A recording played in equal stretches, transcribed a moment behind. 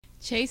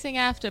Chasing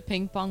after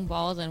ping pong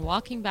balls and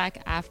walking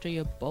back after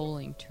your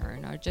bowling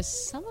turn are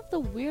just some of the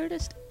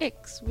weirdest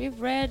icks we've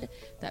read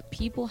that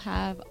people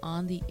have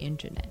on the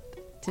internet.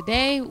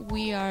 Today,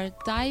 we are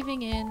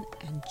diving in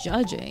and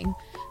judging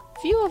a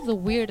few of the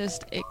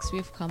weirdest icks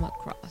we've come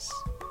across.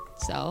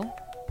 So,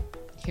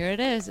 here it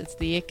is. It's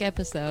the ick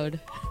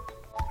episode.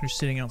 You're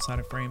sitting outside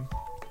a frame.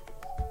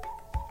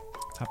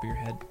 Top of your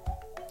head.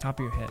 Top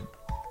of your head.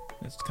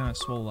 It's kind of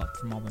swole up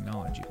from all the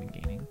knowledge you've been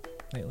gaining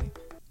lately.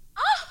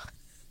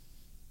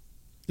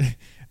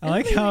 I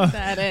like how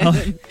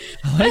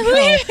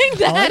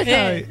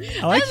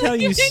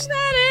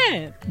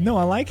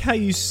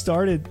you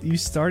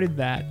started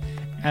that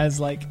as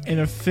like an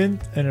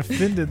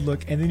offended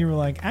look, and then you were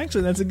like,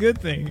 actually that's a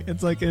good thing.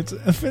 It's like it's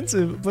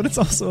offensive, but it's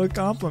also a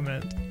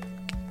compliment.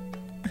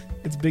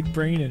 It's big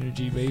brain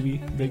energy, baby.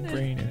 Big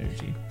brain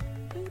energy.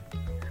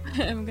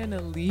 I'm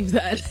gonna leave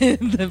that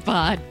in the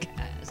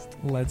podcast.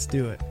 Let's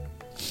do it.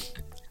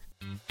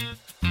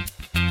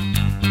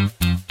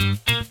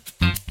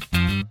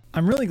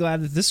 I'm really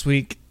glad that this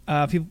week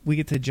we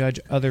get to judge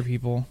other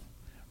people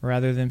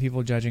rather than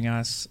people judging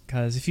us.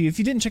 Because if you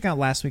didn't check out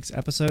last week's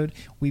episode,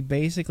 we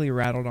basically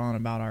rattled on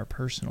about our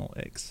personal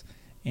icks.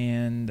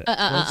 And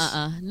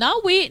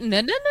not we.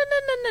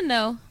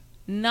 No.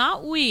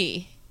 Not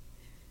we.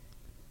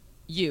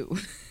 You.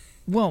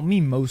 Well, me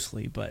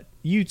mostly, but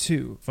you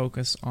too.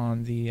 Focus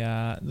on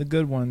the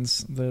good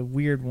ones, the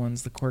weird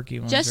ones, the quirky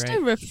ones. Just right?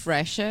 a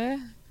refresher.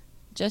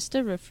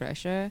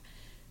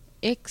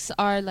 Icks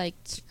are like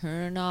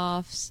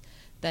turn-offs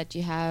that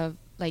you have,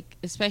 like,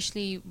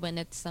 especially when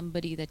it's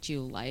somebody that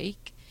you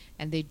like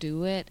and they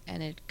do it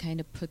and it kind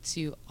of puts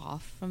you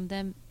off from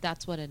them.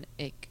 That's what an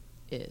ick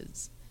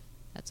is.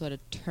 That's what a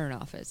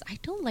turn-off is. I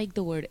don't like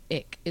the word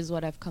ick, is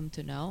what I've come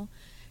to know.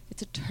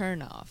 It's a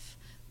turn-off.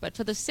 But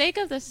for the sake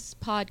of this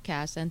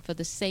podcast and for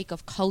the sake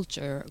of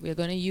culture, we're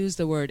going to use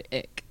the word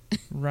ick.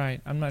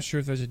 Right. I'm not sure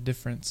if there's a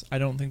difference. I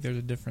don't think there's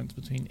a difference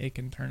between ick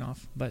and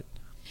turn-off, but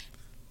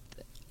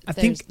I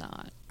think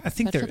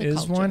there is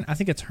culture. one. I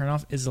think a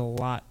turnoff is a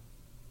lot,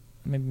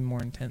 maybe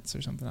more intense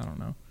or something. I don't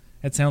know.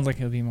 It sounds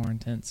like it would be more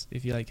intense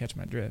if you like catch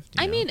my drift.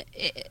 I mean,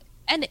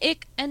 an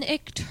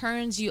ick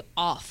turns you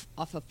off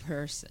of a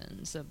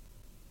person, so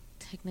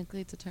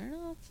technically it's a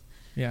turnoff.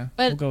 Yeah,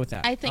 but we'll go with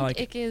that. I think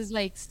ick is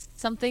like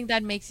something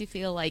that makes you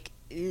feel like,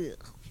 ugh.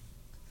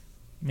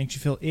 Makes you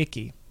feel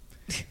icky.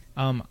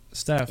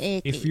 Steph,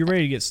 icky. If you're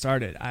ready to get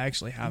started, I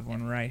actually have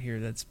one right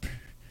here that's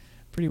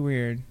pretty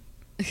weird.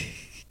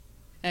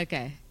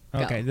 Okay.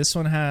 Okay, this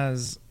one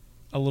has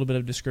a little bit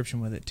of description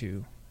with it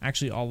too.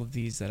 Actually, all of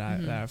these that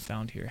I've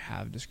found here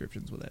have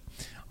descriptions with it.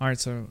 All right,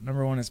 so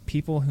number one is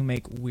people who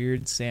make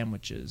weird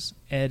sandwiches.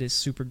 Ed is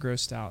super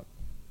grossed out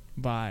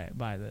by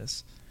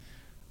this.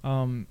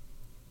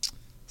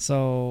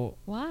 So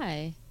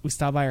why? We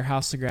stopped by her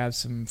house to grab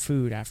some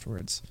food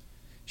afterwards.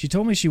 She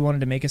told me she wanted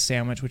to make a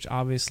sandwich, which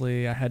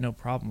obviously I had no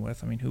problem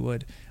with. I mean, who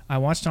would? I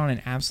watched on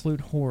in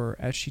absolute horror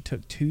as she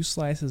took 2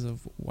 slices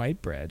of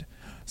white bread,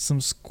 some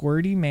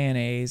squirty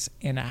mayonnaise,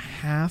 and a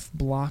half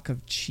block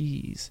of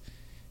cheese.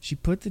 She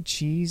put the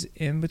cheese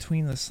in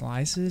between the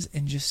slices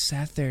and just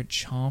sat there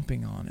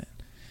chomping on it.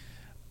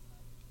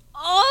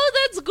 Oh,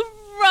 that's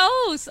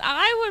gross.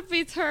 I would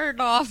be turned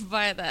off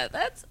by that.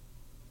 That's...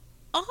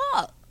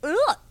 Oh,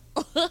 ugh.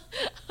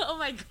 Oh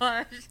my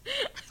gosh.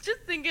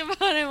 Just thinking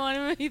about it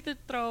wanted me to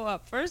throw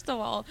up. First of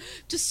all,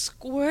 just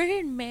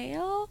squirted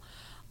mayo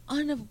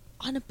on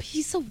a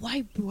piece of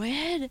white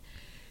bread.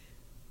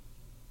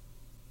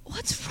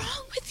 What's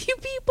wrong with you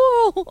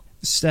people?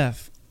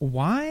 Steph,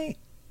 why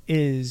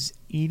is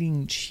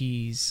eating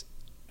cheese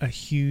a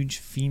huge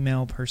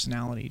female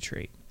personality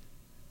trait?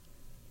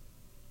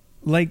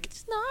 Like,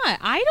 it's not.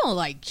 I don't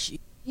like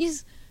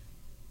cheese.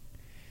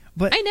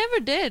 But I never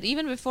did.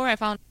 Even before I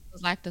found I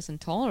was lactose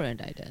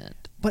intolerant, I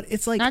didn't. But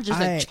it's like not just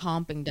like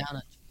chomping down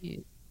on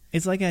cheese.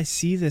 It's like I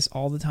see this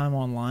all the time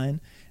online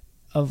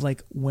of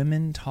like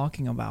women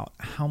talking about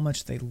how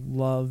much they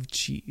love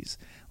cheese.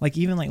 Like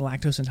even like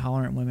lactose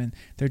intolerant women,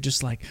 they're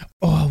just like,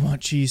 "Oh, I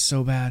want cheese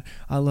so bad.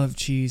 I love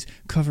cheese.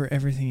 Cover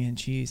everything in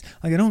cheese."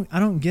 Like I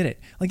don't get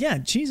it. Like yeah,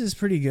 cheese is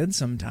pretty good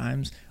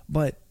sometimes,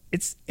 but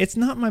it's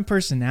not my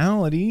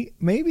personality.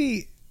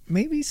 Maybe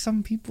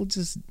some people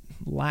just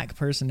lack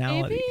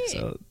personality.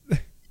 So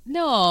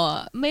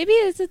no, maybe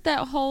is it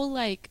that whole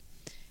like,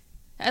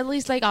 at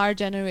least like our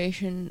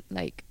generation,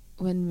 like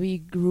when we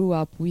grew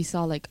up, we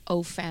saw like,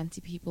 oh, fancy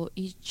people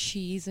eat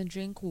cheese and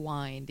drink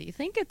wine. Do you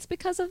think it's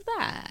because of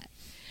that?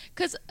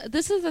 Because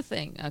this is the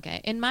thing,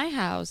 okay? In my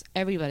house,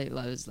 everybody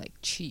loves like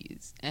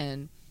cheese,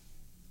 and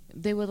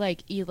they would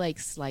like eat like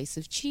slice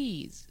of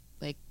cheese,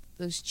 like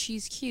those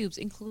cheese cubes,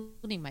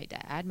 including my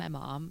dad, my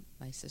mom,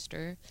 my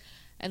sister.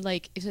 And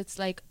like if it's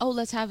like, oh,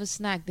 let's have a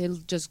snack, they'll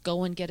just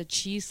go and get a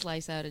cheese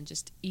slice out and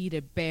just eat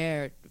it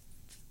bare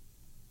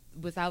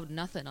without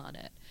nothing on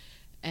it.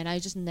 And I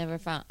just never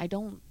found, I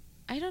don't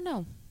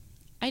know.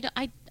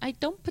 I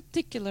don't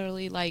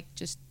particularly like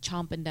just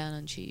chomping down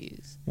on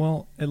cheese.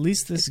 Well, at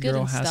least this it's good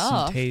girl in has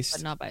stuff, some taste.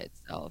 but not by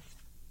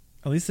itself.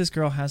 At least this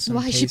girl has some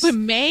Why taste. she put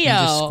and mayo?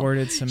 just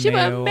squirted some She mayo.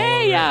 put all over it.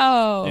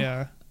 mayo.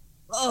 Yeah.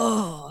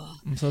 Oh.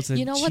 And so it's a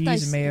You know what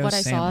cheese mayo what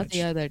I saw sandwich.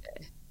 the other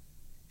day?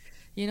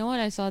 You know what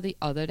I saw the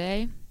other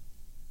day?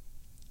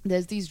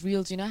 There's these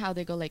reels, you know how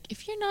they go like,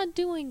 if you're not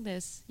doing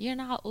this, you're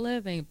not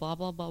living, blah,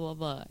 blah, blah, blah,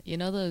 blah. You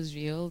know those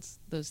reels,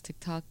 those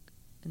TikTok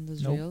and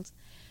those Nope. reels?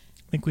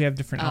 I think we have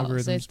different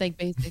algorithms. So it's like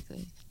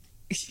basically.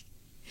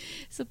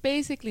 So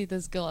basically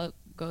this girl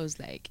goes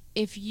like,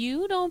 if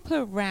you don't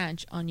put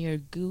ranch on your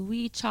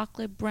gooey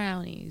chocolate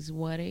brownies,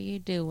 what are you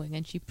doing?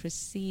 And she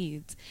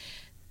proceeds,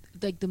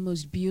 like the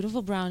most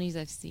beautiful brownies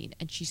I've seen,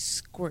 and she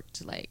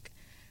squirts like,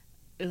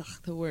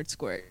 the word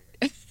squirt.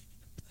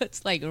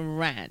 Puts like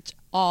ranch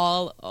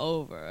all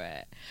over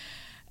it.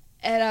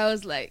 And I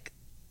was like,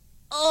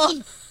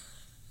 oh,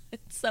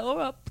 it's so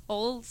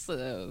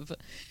repulsive.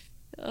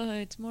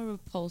 It's more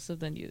repulsive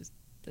than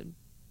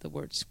the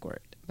word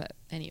squirt. But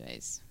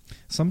anyways.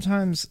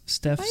 Sometimes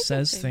Steph Why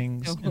says don't they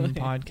things go in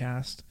the away?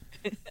 podcast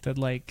that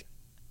like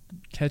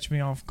catch me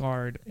off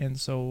guard, and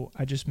so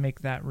I just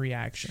make that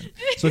reaction.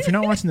 So if you're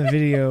not watching the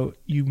video,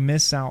 you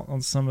miss out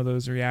on some of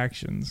those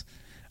reactions.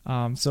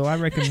 So I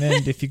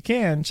recommend, if you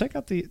can, check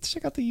out the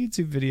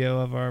YouTube video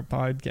of our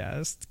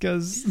podcast,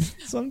 because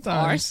Our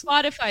sometimes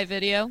Spotify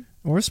video.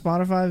 or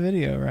Spotify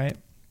video, right?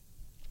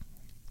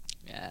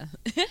 Yeah.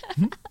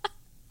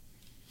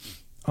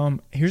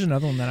 Here's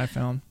another one that I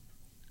found.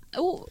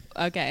 Oh,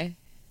 okay.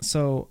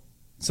 So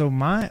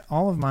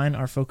all of mine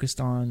are focused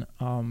on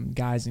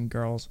guys and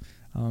girls.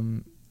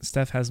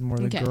 Steph has more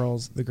the Okay.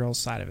 girls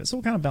side of it. So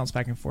we'll kind of bounce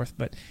back and forth.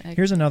 But Okay.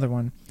 here's another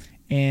one,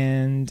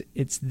 and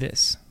it's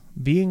this: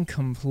 being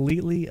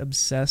completely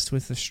obsessed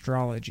with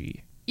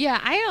astrology. Yeah,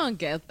 I don't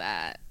get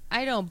that.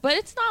 I don't. But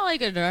it's not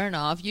like a turn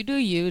off. You do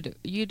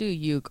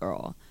you,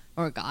 girl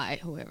or guy,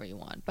 whoever you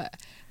want.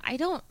 But I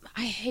don't.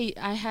 I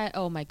had.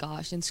 Oh my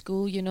gosh! In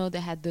school, you know,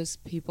 they had those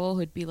people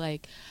who'd be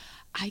like,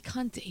 I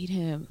can't date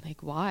him.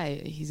 Like,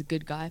 why? He's a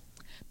good guy,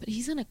 but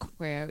he's an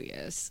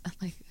Aquarius. I'm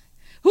like,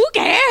 who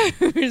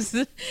cares?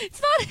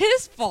 It's not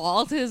his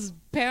fault. His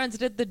parents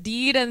did the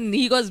deed, and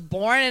he was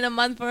born in a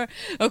month for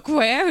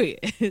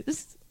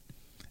Aquarius.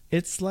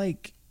 It's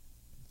like,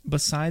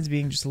 besides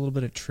being just a little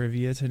bit of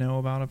trivia to know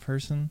about a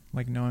person,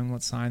 like knowing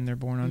what sign they're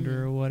born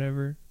under or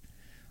whatever,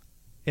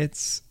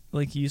 it's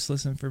like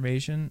useless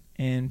information,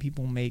 and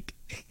people make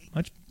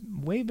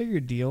way bigger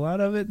deal out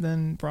of it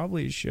than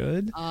probably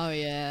should. Oh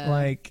yeah.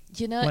 Like,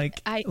 You know,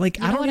 I you know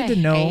don't what need to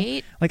know.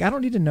 hate? Like, I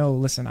don't need to know.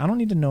 Listen, I don't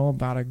need to know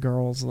about a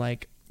girl's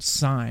like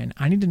sign.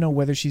 I need to know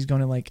whether she's going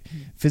to like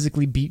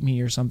physically beat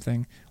me or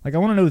something. Like, I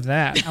want to know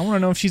that. I want to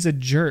know if she's a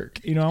jerk.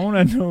 You know, I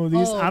want to know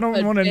these. Oh, I don't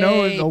but want to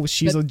know if, babe, oh,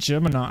 she's but- a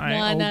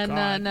Gemini. No,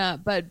 God. no.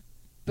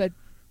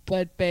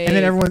 But babe. And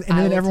then everyone,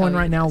 I will everyone tell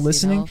right you now this, you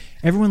listening, know?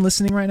 everyone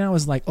listening right now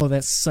is like, oh,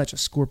 that's such a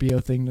Scorpio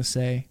thing to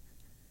say.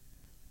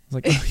 It's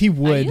like, oh, he Are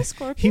would. you a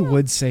Scorpio? He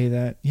would say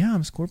that. Yeah,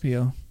 I'm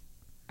Scorpio.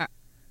 Uh,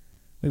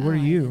 Wait, what are I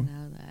you? didn't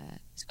know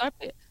that.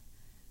 Scorpio.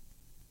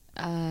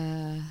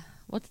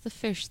 What's the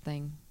fish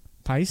thing?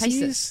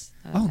 Pisces?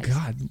 Oh Pisces.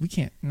 God, we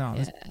can't. No,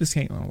 Yeah. this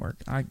can't gonna work.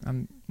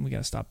 We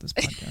gotta stop this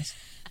podcast.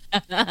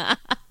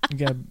 we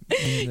gotta end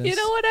this. You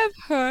know what I've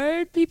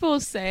heard people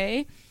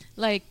say?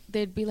 Like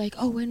they'd be like,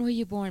 "Oh, when were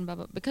you born?" Blah,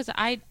 blah. Because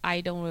I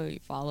don't really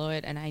follow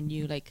it, and I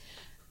knew like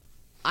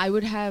I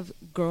would have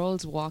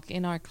girls walk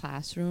in our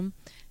classroom,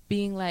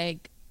 being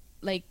like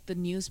the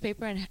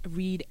newspaper and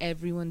read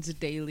everyone's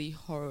daily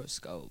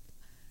horoscope,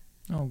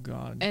 Oh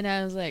God. and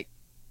I was like,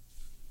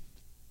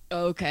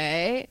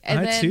 okay. And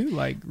I then too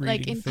like reading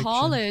like in fiction.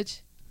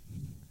 college,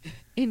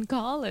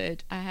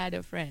 I had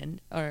a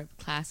friend or a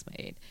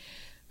classmate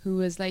who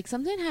was like,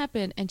 something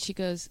happened, and she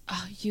goes,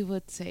 "Oh, you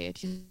would say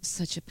it. You're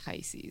such a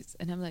Pisces."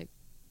 And I'm like,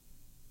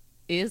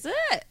 is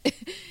it?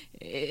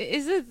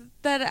 Is it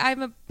that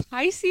I'm a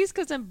Pisces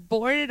because I'm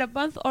born in a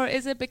month, or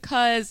is it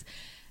because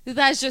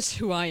that's just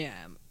who I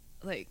am?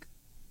 Like,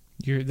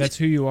 That's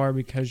who you are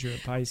because you're a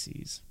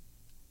Pisces.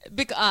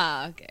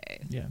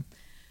 okay. Yeah.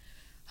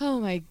 Oh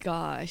my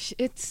gosh,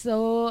 it's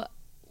so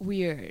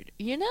weird.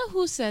 You know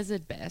who says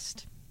it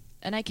best?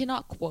 And I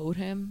cannot quote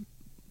him,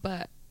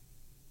 but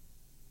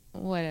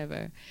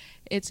whatever.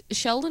 It's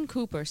Sheldon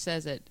Cooper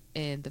says it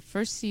in the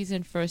first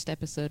season, first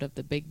episode of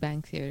The Big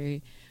Bang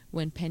Theory,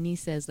 when Penny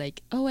says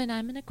like, "Oh, and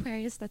I'm an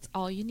Aquarius, that's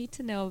all you need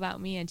to know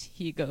about me." And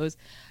he goes,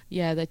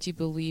 "Yeah, that you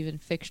believe in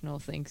fictional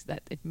things,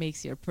 that it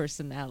makes your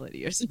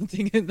personality," or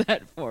something in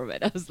that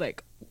format. I was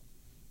like,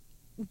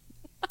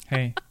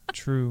 Hey,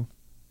 true.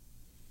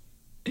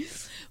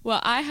 well,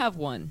 I have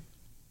one.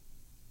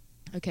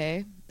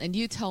 Okay? And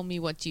you tell me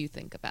what you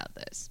think about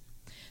this.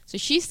 So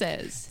she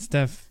says,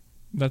 Steph,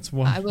 that's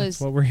what that's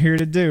what we're here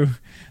to do.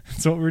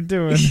 That's what we're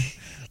doing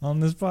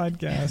on this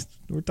podcast.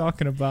 We're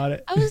talking about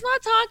it. I was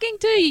not talking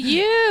to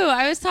you.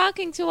 I was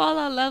talking to all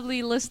our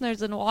lovely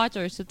listeners and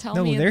watchers. So tell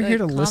No, me in they're the here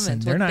to comments listen.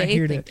 They're what not they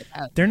here think to.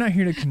 about. They're not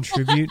here to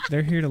contribute.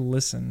 They're here to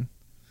listen.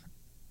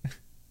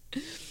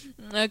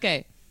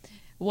 Okay.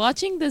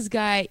 Watching this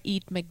guy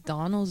eat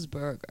McDonald's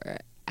burger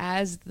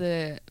as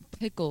the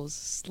pickles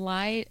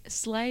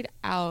slide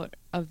out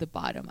of the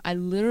bottom. I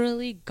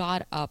literally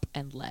got up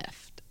and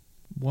left.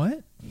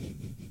 What?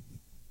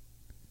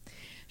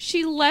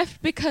 She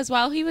left because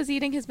while he was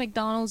eating his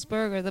McDonald's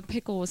burger, the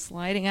pickle was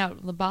sliding out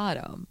of the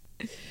bottom.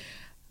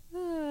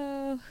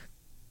 Oh,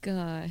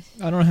 gosh.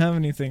 I don't have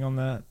anything on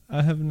that.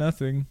 I have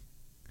nothing.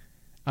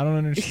 I don't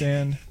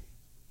understand.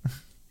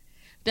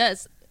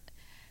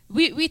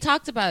 We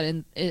talked about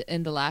in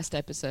the last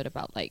episode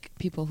about like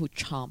people who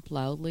chomp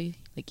loudly,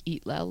 like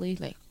eat loudly,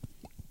 like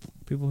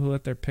People who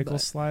let their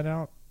pickles slide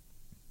out.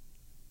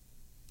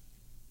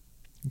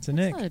 It's an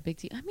ick. not a big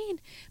deal. I mean,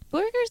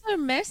 burgers are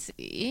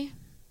messy,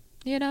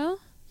 you know?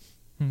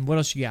 What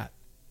else you got?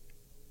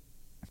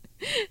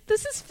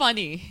 This is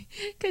funny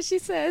because she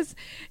says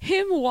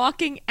him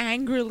walking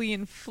angrily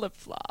in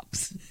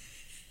flip-flops.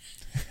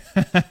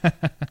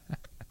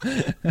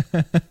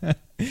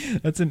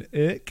 That's an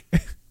ick.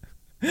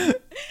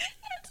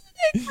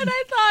 But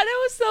I thought it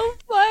was so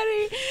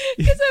funny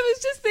because I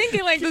was just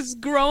thinking like this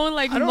grown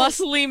like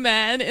muscly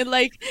man in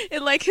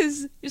like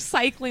his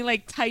cycling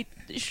like tight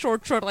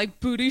short like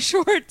booty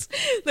shorts,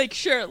 like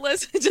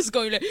shirtless, just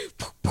going like,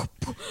 poof, poof,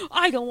 poof,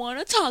 I don't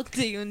want to talk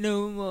to you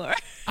no more.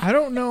 I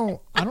don't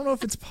know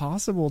if it's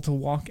possible to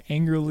walk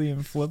angrily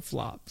in flip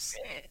flops.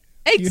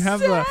 Exactly. You have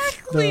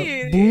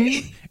the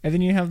boom, and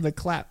then you have the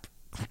clap.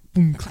 Clap,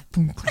 boom, clap,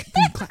 boom, clap,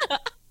 boom,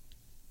 clap.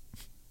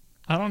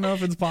 I don't know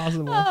if it's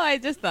possible. Oh, I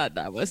just thought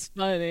that was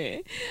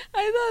funny.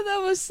 I thought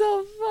that was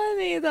so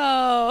funny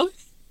though.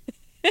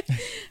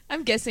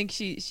 I'm guessing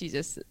she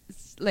just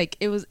like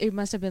it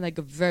must have been like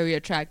a very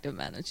attractive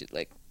man and she's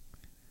like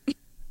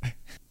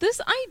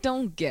this I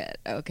don't get,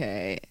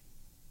 okay?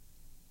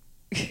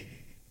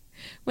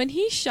 When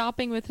he's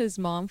shopping with his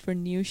mom for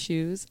new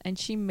shoes and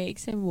she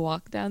makes him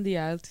walk down the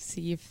aisle to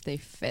see if they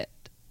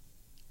fit.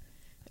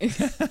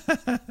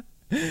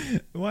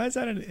 Why is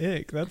that an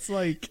ick? That's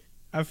like,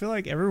 I feel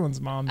like everyone's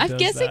mom I'm does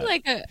guessing that.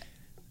 like a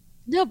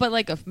no, but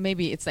like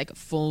maybe it's like a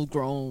full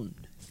grown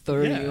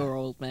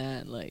 30-year-old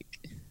man, like.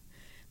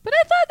 But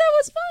I thought that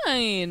was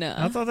fine.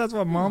 I thought that's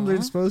what moms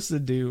are supposed to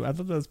do. I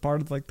thought that was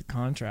part of like the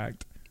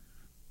contract.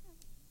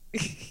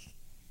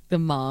 The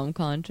mom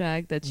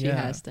contract that she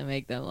Yeah. has to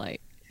make them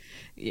like,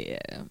 yeah.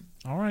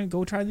 All right,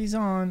 go try these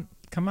on.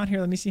 Come out here,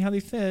 let me see how they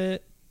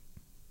fit.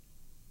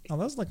 Oh,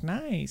 those look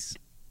nice.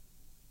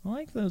 I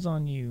like those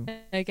on you.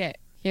 Okay,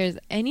 here's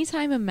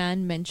anytime a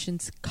man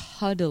mentions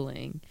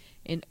cuddling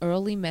in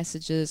early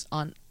messages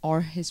on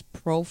or his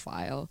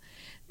profile,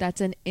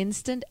 that's an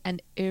instant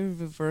and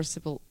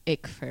irreversible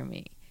ick from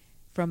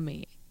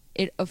me.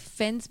 It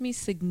offends me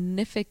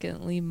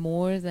significantly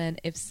more than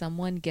if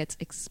someone gets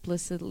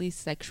explicitly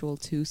sexual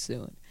too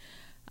soon.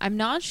 I'm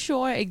not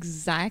sure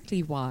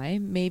exactly why.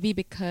 Maybe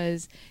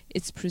because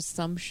it's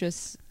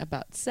presumptuous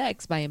about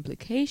sex by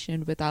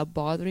implication without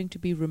bothering to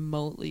be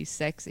remotely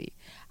sexy.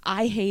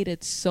 I hate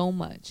it so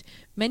much.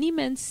 Many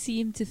men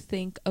seem to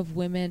think of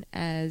women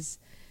as...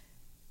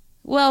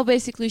 Well,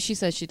 basically, she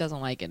says she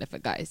doesn't like it if a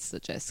guy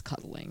suggests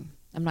cuddling.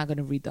 I'm not going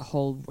to read the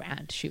whole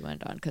rant she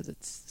went on because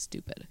it's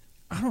stupid.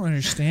 I don't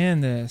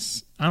understand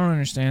this.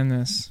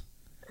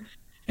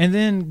 And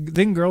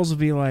then girls will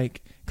be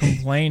like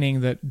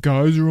complaining that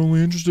guys are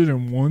only interested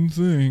in one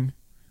thing.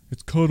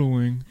 It's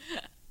cuddling.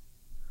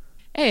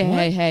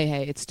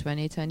 Hey, it's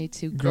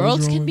 2022.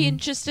 Girls can be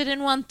interested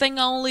in one thing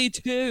only,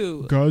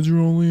 too. Guys are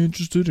only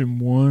interested in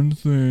one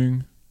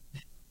thing.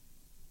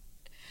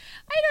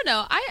 I don't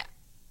know.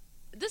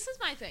 This is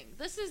my thing.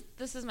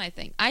 This is my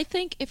thing. I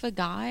think if a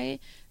guy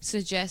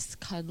suggests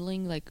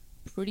cuddling like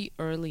pretty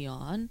early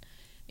on,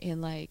 in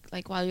like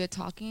while you're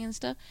talking and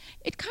stuff,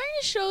 it kind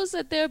of shows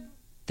that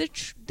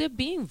they're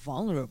being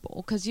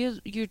vulnerable because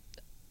you're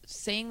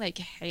saying like,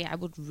 hey, I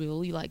would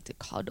really like to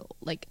cuddle.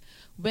 Like,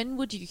 when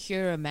would you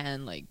hear a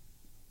man like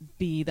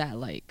be that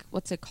like,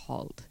 what's it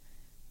called?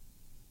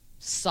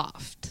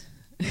 Soft.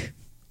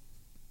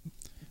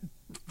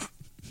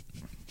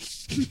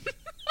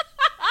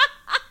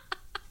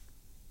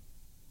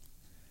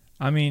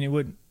 I mean, it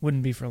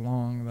wouldn't be for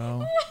long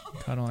though.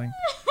 Cuddling.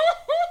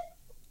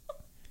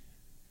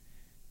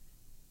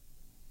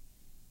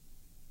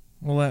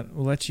 We'll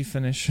let you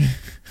finish.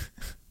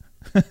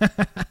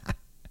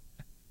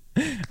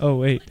 Oh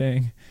wait,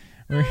 dang.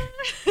 We're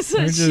That's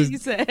what she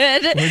said.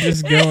 We're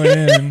just going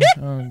in.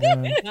 Oh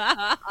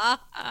god.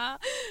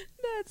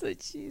 That's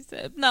what she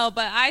said. No,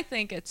 but I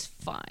think it's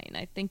fine.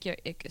 I think your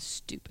ick is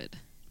stupid.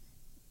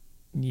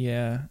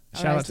 Yeah. Or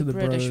Shout as out to the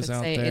British bros would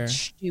out say, there. It's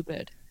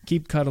stupid.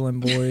 Keep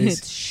cuddling, boys.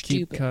 It's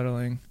Keep stupid.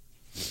 cuddling.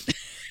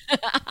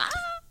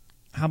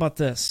 How about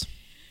this?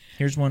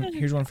 Here's one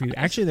for you.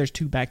 Actually, there's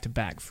two back to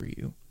back for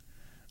you.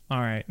 All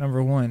right,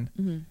 number one.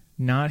 Mm-hmm.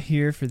 Not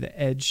here for the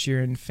Ed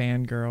Sheeran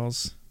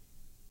fangirls.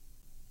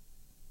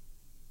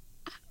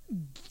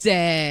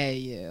 Dare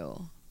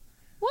you?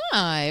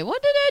 Why?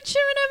 What did Ed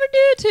Sheeran ever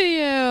do to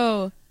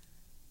you?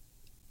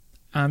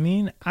 I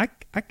mean, I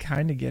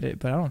kind of get it,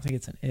 but I don't think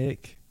it's an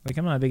ick. Like,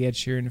 I'm not a big Ed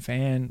Sheeran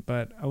fan,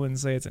 but I wouldn't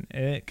say it's an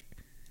ick.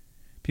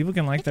 People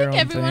can like their own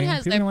thing. Everyone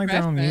has People their can like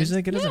their own preference.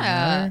 music. It doesn't Yeah.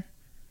 matter.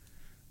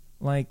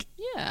 Like,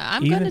 Yeah,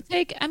 I'm Even- gonna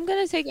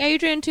take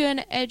Adrian to an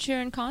Ed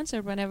Sheeran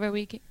concert whenever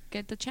we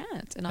get the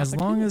chance. And as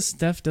long as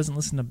Steph doesn't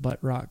listen to butt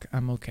rock,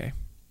 I'm okay.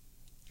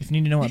 If you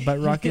need to know what butt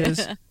rock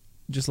is,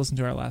 just listen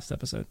to our last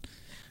episode.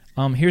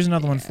 Here's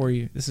another one for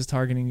you. This is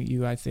targeting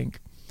you, I think.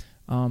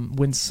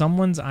 When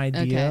someone's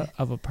idea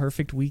of a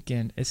perfect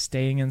weekend is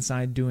staying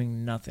inside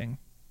doing nothing.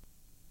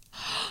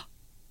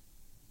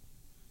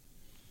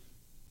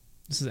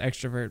 This is an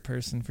extrovert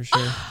person for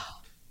sure.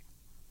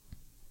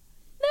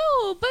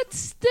 No, but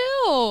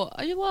still,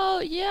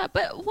 well, yeah.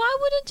 But why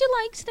wouldn't you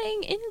like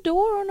staying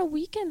indoor on a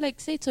weekend? Like,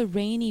 say it's a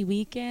rainy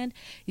weekend,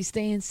 you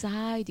stay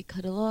inside, you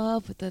cuddle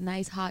up with a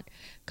nice hot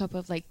cup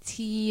of like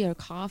tea or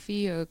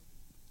coffee or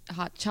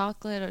hot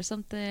chocolate or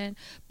something,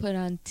 put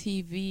on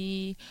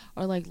TV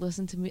or like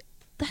listen to me.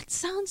 That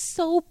sounds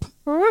so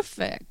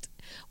perfect.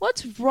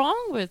 What's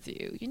wrong with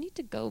you? You need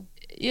to go.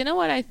 You know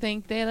what I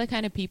think? They're the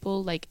kind of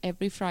people like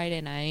every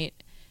Friday night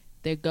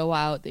they go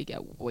out, they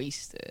get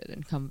wasted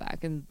and come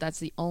back, and that's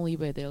the only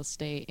way they'll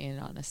stay in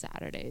on a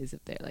Saturday is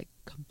if they're like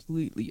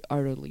completely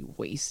utterly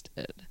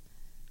wasted.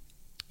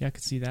 Yeah, I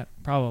could see that.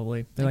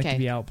 Probably. They like Okay. to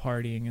be out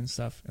partying and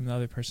stuff, and the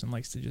other person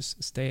likes to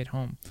just stay at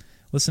home.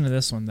 Listen to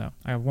this one, though.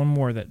 I have one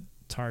more that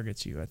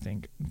targets you, I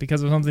think,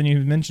 because of something you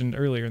mentioned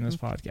earlier in this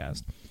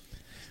podcast.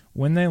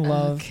 When they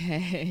love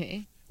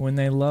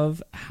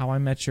How I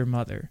Met Your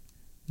Mother.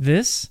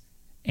 This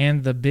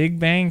and The Big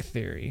Bang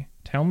Theory.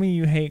 Tell me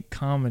you hate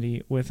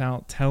comedy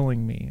without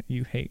telling me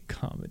you hate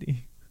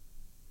comedy.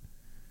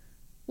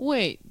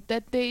 Wait,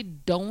 that they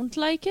don't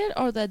like it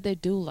or that they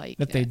do like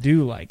That it? they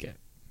do like it.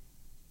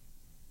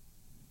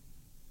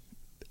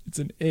 It's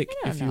an ick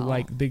I don't if you know.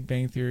 like Big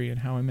Bang Theory and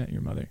How I Met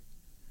Your Mother.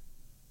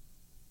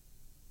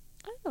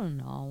 I don't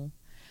know.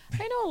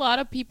 I know a lot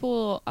of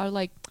people are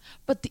like,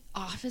 but The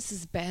Office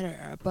is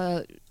better,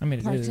 but I mean,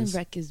 it Parks and is.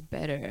 Rec is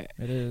better.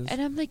 It is. And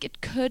I'm like,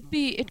 it could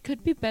be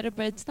better,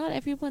 but it's not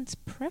everyone's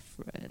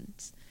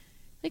preference.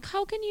 Like,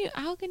 how can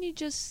you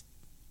just,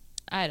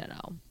 I don't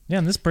know. Yeah,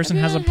 and this person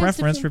has a Everyone has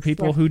preference for different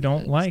people who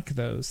don't preferences. like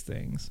those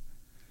things.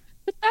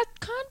 But that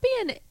can't be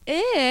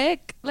an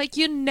ick. Like,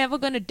 you're never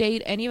gonna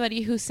date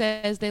anybody who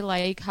says they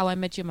like How I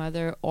Met Your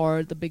Mother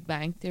or The Big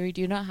Bang Theory.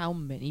 Do you know how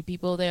many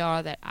people there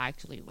are that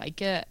actually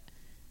like it?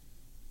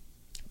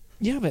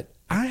 Yeah, but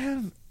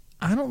I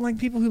don't like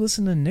people who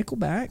listen to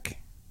Nickelback.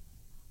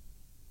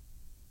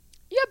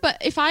 Yeah, but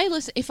if I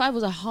was a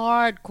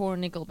hardcore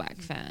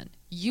Nickelback fan,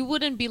 you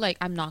wouldn't be like,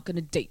 I'm not gonna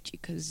date you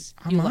because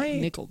I you like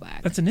might.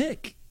 Nickelback. That's an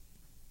ick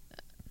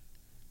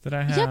that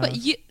I have. Yeah, but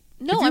you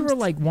no, if you I'm were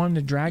like wanting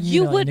to drag me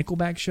you to like would-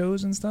 Nickelback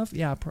shows and stuff,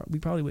 yeah, we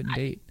probably wouldn't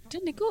date. do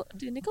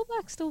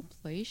Nickelback still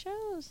play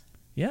shows?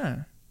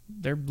 Yeah,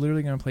 they're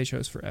literally gonna play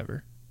shows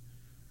forever.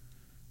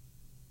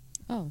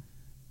 Oh,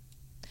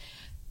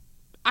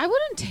 I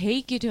wouldn't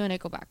take you to a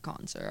Nickelback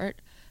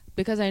concert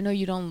because I know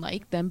you don't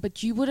like them,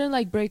 but you wouldn't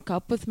like break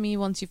up with me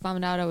once you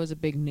found out I was a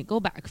big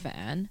Nickelback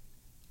fan.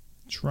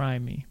 Try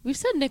me. We've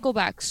said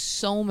Nickelback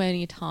so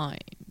many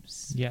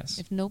times. Yes.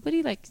 If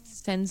nobody like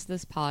sends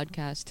this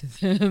podcast to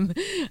them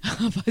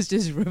of us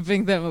just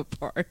ripping them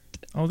apart.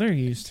 Oh, they're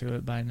used to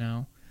it by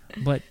now,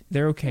 but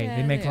they're okay. Yeah,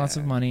 they make they lots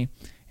of are. money,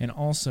 and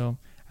also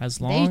as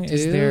long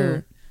as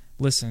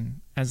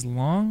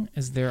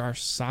there are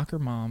soccer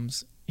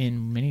moms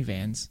in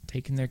minivans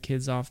taking their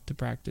kids off to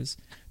practice,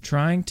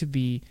 trying to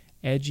be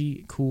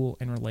edgy, cool,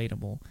 and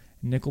relatable,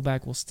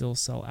 Nickelback will still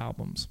sell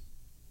albums.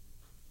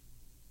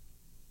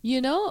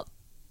 You know,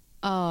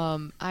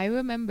 I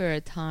remember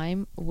a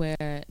time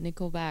where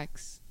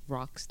Nickelback's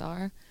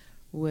Rockstar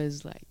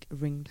was like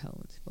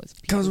ringtones. Was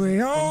Cause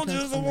we all ringtones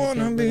just on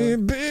wanna their be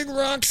little- big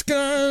rock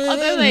stars. Oh,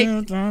 they're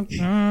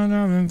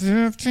like-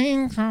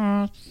 15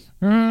 cars.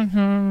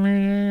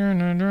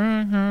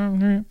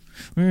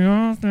 We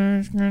all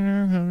stay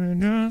together 'cause we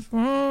just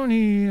won't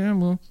eat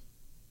and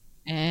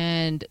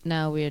And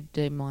now we're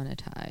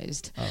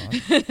demonetized.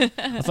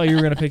 I thought you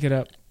were gonna pick it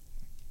up.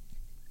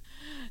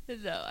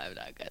 No, I'm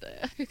not gonna.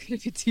 I'm gonna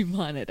be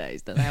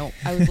demonetized, and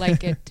I would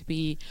like it to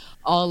be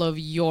all of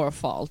your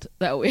fault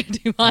that we're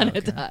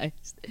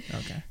demonetized.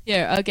 Okay.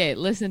 Here, okay,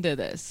 listen to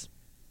this.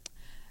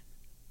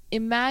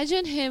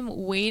 Imagine him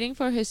waiting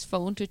for his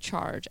phone to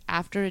charge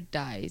after it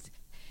dies,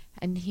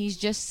 and he's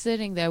just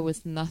sitting there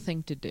with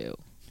nothing to do.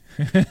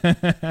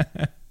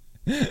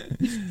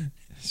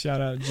 Shout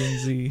out Gen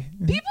Z.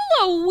 People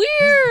are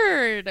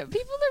weird.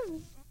 People are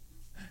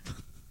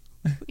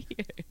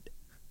weird.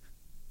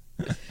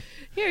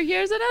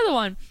 Here's another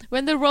one.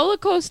 When the roller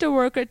coaster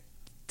worker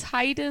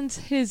tightens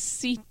his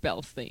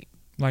seatbelt thing.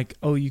 Like,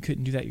 oh, you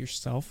couldn't do that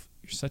yourself?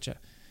 You're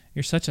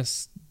such a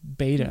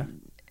beta.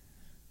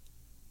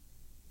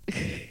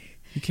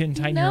 You couldn't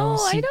tighten your own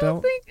No, I don't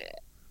seatbelt? think.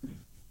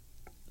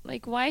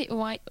 Like,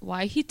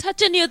 why he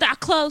touching you that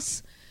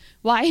close?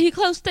 Why he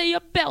close to your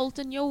belt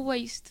and your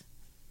waist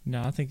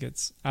No, I think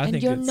it's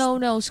and your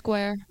no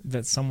square?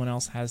 that someone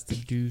else has to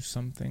do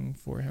something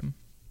for him.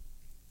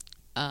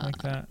 Like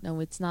that. No,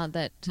 it's not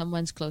that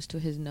someone's close to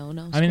his no.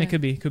 I mean, it could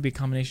be a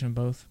combination of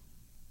both.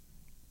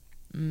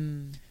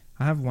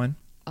 I have one.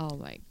 Oh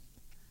my.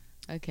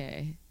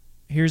 Okay.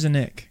 Here's a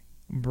Nick.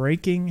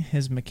 breaking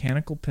his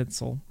mechanical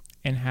pencil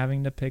and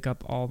having to pick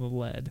up all the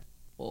lead.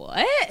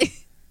 What?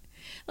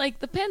 Like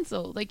the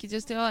pencil, like you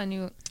just do and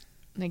you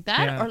like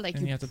that, Yeah, or like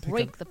and you you have to pick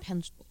break up- the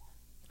pencil.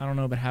 I don't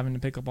know, but having to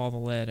pick up all the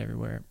lead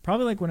everywhere.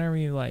 Probably like whenever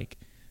you like,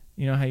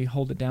 you know how you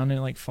hold it down and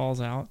it like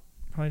falls out.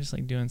 Probably just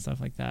like doing stuff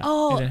like that.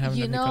 Oh, and then having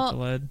you to pick up know, the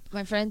lead.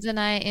 my friends and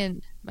I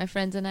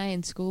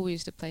in school, we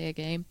used to play a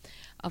game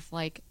of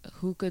like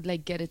who could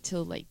like get it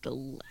till like the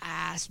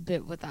last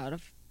bit without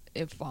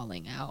it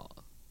falling out.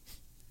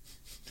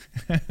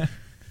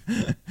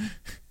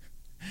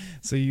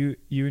 So you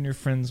and your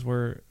friends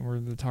were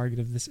the target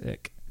of this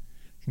ick.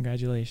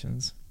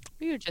 Congratulations.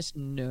 We were just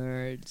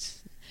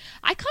nerds.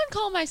 I can't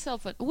call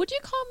myself a. Would you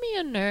call me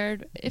a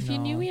nerd? If you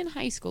knew No. me in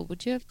high school,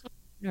 would you have called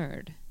me a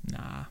nerd?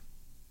 Nah.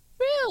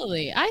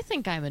 Really? I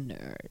think I'm a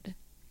nerd.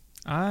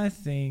 I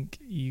think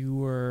you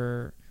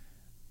were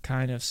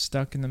kind of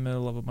stuck in the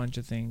middle of a bunch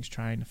of things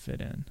trying to fit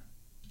in.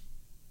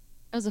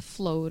 I was a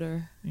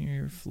floater.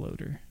 You're a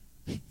floater,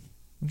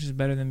 which is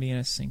better than being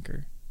a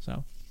sinker.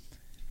 So,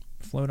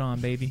 float on,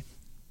 baby.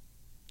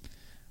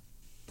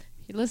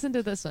 Listen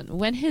to this one.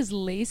 When his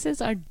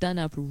laces are done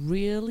up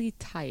really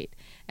tight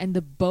and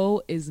the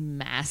bow is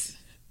massive.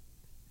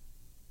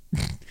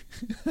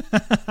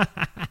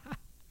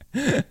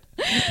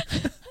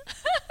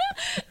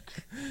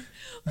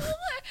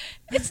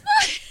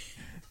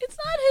 It's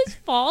not his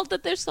fault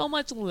that there's so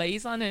much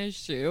lace on his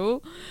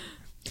shoe.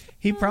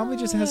 He probably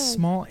just has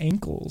small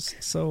ankles,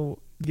 so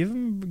give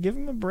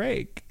him a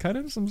break. Cut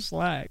him some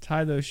slack.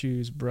 Tie those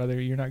shoes, brother.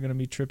 You're not gonna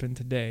be tripping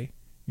today.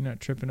 You're not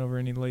tripping over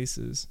any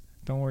laces.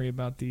 Don't worry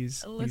about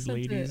these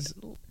ladies.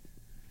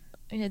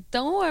 Yeah,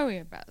 don't worry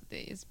about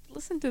these.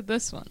 Listen to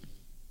this one.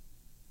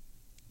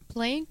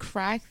 Playing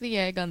crack the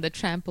egg on the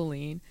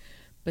trampoline,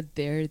 but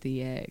they're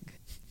the egg.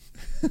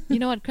 You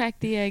know what crack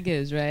the egg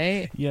is,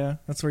 right? Yeah,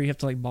 that's where you have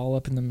to like ball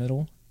up in the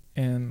middle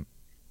and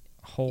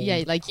hold.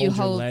 Yeah, like you your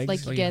hold, legs,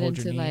 like you you get hold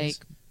your into like. knees,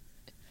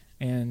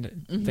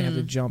 and they have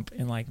to Mhm. jump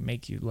and like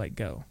make you let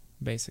go,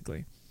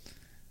 basically.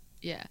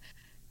 Yeah,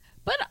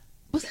 but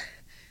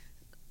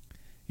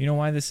You know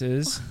why this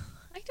is?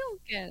 I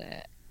don't get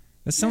it.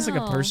 This sounds like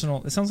a No.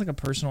 personal. It sounds like a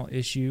personal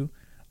issue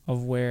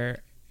of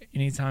where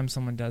anytime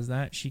someone does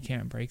that, she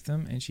can't break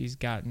them, and she's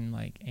gotten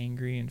like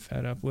angry and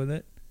fed up with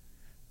it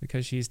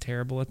because she's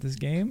terrible at this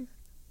game,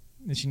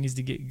 and she needs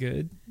to get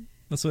good.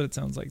 That's what it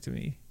sounds like to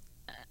me.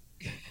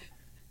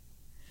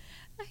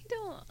 I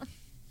don't.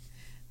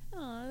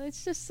 Oh,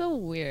 it's just so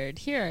weird.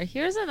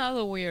 Here's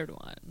another weird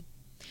one.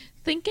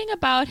 Thinking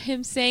about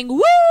him saying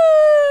 "woo"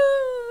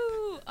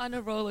 on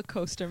a roller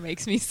coaster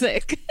makes me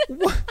sick.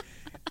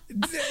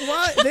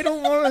 Why? They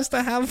don't want us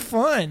to have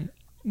fun.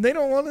 They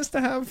don't want us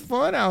to have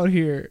fun out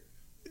here.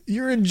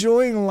 You're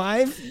enjoying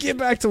life? Get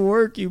back to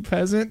work, you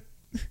peasant.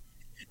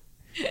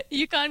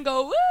 You can't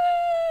go "woo."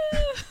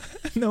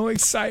 No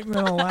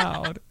excitement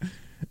allowed.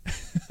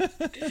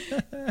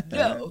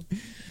 No.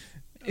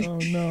 Oh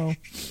no.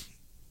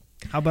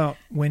 How about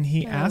when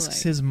he Oh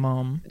asks my his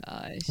mom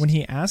Gosh. when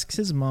he asks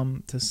his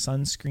mom to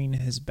sunscreen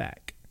his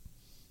back?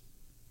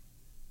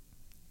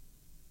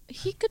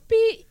 He could.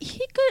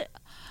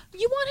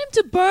 You want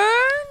him to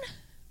burn?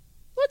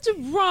 What's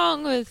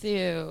wrong with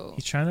you?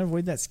 He's trying to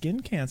avoid that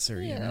skin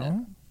cancer, you Yeah.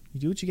 know? You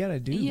do what you gotta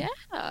do. Yeah.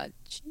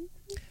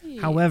 Jeez.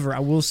 However, I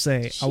will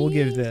say, I will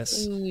give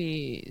this.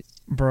 Louise.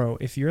 Bro,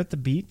 if you're at the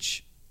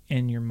beach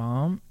and your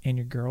mom and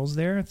your girl's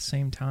there at the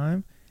same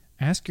time,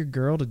 ask your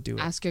girl to do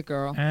it. Ask your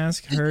girl.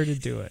 Ask her to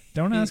do it.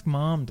 Don't ask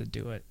mom to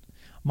do it.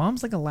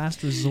 Mom's like a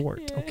last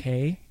resort, Yeah.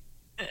 okay?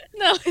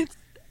 No, it's.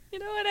 You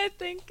know what I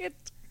think?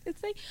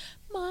 It's like,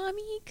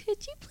 Mommy,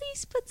 could you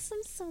please put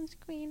some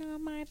sunscreen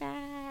on my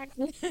back?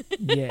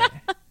 Yeah.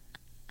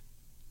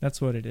 That's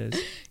what it is.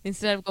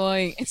 instead of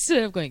going,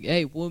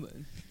 hey,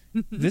 woman.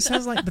 This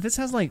has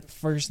like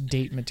first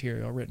date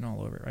material written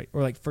all over it, right?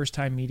 Or like first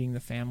time meeting the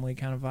family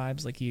kind of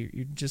vibes. Like you're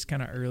just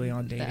kind of early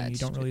on dating. You That's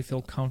don't really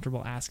feel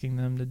comfortable asking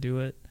them to do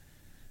it.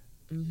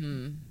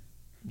 Mm-hmm.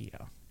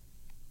 Yeah.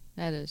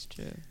 That is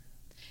true.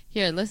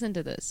 Here, listen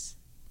to this.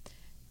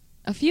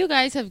 A few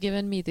guys have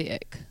given me the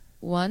ick.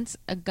 Once,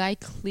 a guy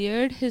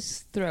cleared his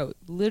throat,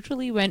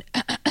 literally went,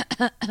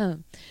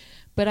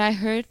 but I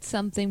heard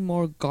something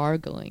more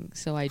gargling,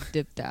 so I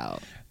dipped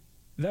out.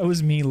 That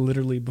was me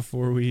literally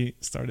before we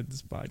started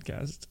this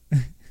podcast.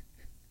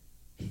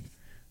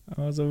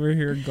 I was over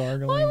here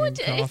gargling Why and would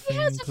you, if coughing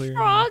he has and a clearing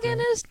frog my in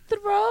throat. his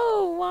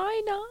throat,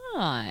 why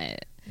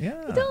not?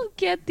 Yeah. I don't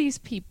get these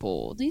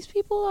people. These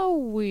people are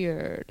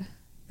weird.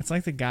 It's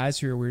like the guys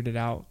who are weirded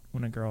out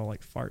when a girl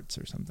like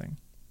farts or something.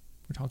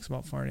 Or talks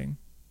about farting.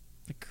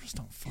 Like girls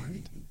don't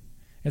fart.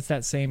 It's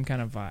that same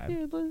kind of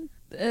vibe.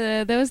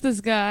 There was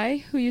this guy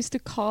who used to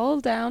call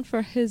down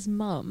for his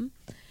mom,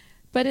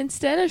 but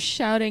instead of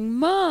shouting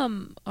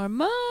 "mom" or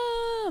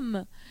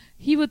 "mom,"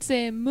 he would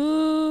say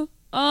 "moo,"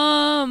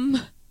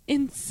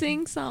 in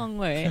sing-song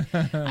way.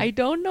 I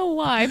don't know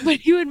why,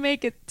 but he would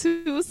make it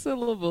 2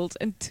 syllables,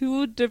 and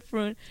 2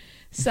 different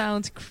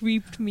sounds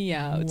creeped me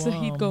out. So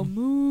he'd go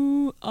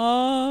 "moo,"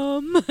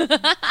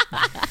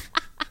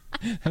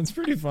 That's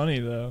pretty funny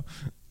though.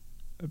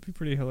 That'd be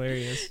pretty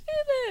hilarious.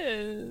 It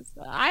is.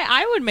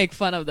 I would make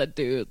fun of that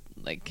dude,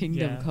 like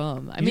Kingdom Yeah.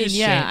 Come. I You mean, just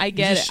yeah, shame- I you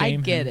get just it. I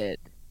shame get him. it.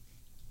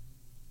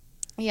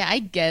 Yeah, I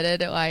get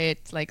it. Why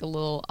it's like a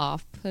little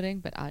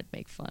off-putting, but I'd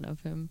make fun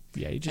of him.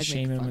 Yeah, you just I'd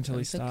make shame him fun of until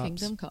he So stops.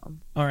 Kingdom Come.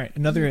 All right,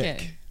 another Okay.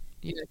 ick.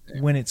 Yeah.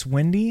 When it's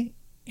windy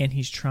and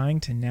he's trying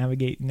to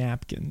navigate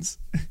napkins.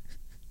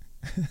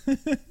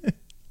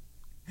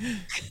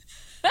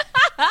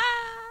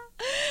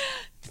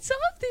 Some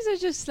of these are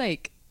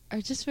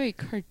just very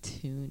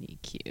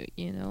cartoony cute.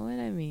 You know what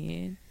I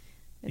mean?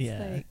 It's Yeah.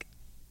 like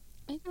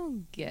I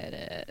don't get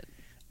it.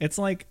 It's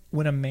like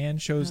when a man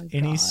shows Oh,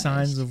 any gosh.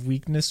 signs of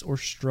weakness or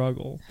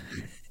struggle.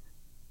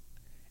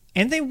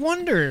 And they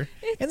wonder.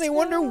 It's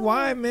wonder so-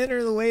 why men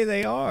are the way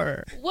they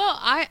are. Well,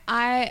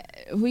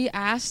 we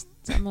asked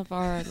some of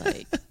our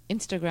like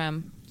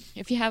Instagram.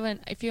 If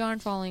you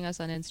aren't following us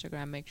on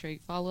Instagram, make sure you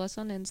follow us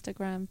on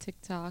Instagram,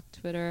 TikTok,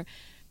 Twitter.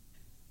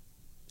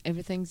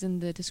 Everything's in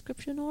the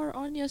description or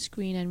on your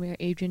screen, and we're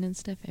Adrian and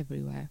Steph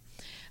everywhere.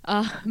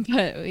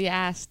 But we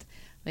asked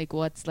like,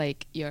 what's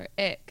like your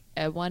ick?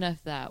 And one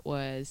of that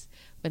was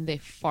when they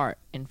fart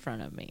in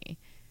front of me.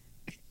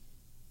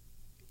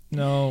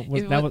 No,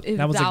 If that wa- was if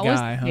that was a that was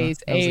guy, the huh? case,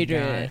 That was a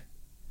Adrian.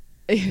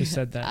 guy who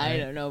said that. I right?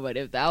 don't know, but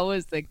if that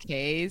was the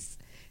case,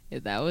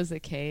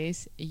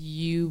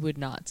 you would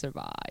not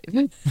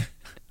survive.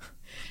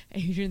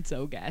 Adrian's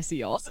so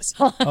gassy all the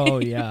time. Oh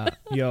yeah,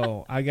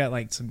 yo, I got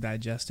like some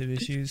digestive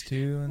issues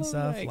too and Oh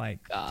stuff. my Like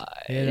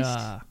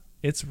gosh.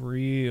 it's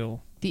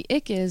real. The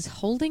ick is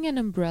holding an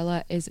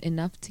umbrella is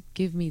enough to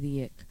give me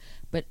the ick.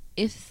 But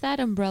if that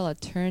umbrella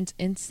turns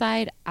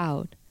inside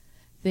out,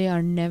 they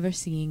are never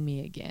seeing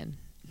me again.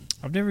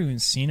 I've never even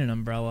seen an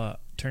umbrella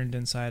turned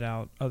inside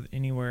out of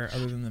anywhere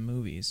other than the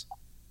movies.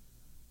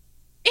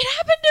 It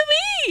happened to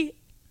me.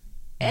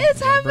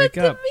 It's We gotta happened break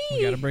to up. We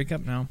me. gotta break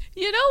up now.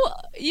 You know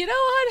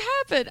what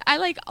happened? I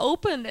like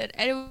opened it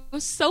and it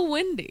was so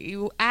windy.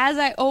 As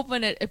I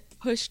opened it, it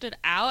pushed it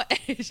out and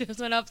it just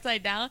went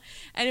upside down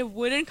and it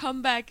wouldn't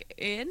come back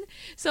in.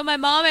 So my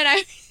mom and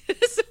I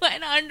just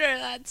went under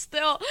that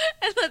still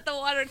and let the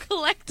water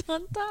collect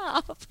on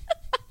top.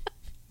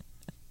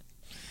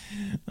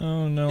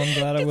 Oh no, I'm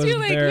glad I Because wasn't we're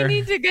like, there. we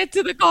need to get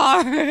to the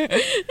car.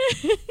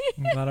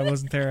 I'm glad I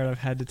wasn't there. I'd have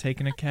had to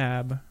taken a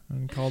cab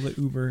and call the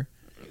Uber.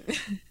 I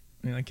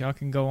mean, like, y'all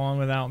can go on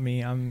without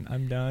me.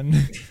 I'm done.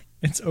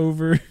 It's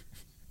over.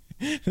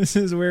 This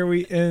is where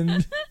we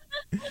end.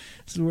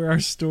 This is where our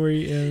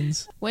story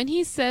ends. When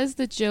he says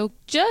the joke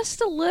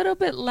just a little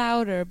bit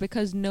louder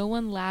because no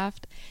one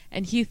laughed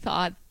and he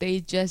thought they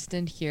just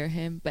didn't hear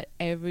him, but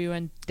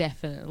everyone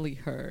definitely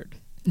heard.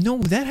 No,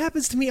 that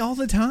happens to me all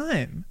the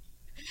time.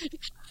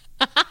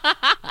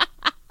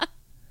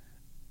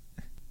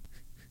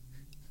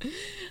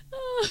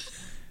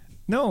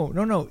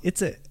 No.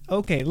 It's a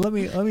okay. Let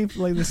me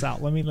lay this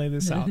out. Let me lay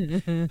this out.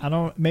 I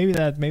don't. Maybe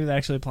that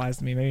actually applies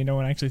to me. Maybe no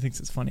one actually thinks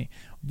it's funny.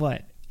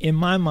 But in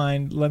my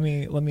mind, let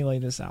me lay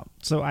this out.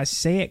 So I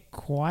say it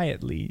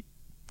quietly,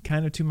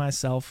 kind of to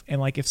myself,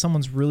 and like if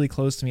someone's really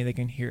close to me, they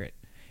can hear it.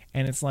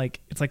 And it's like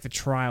the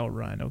trial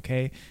run.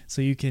 Okay,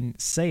 so you can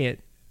say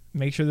it.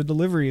 Make sure the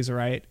delivery is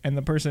right, and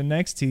the person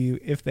next to you,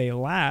 if they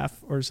laugh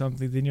or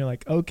something, then you're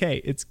like,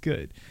 okay, it's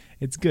good,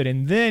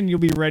 and then you'll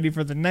be ready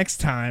for the next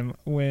time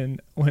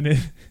when it,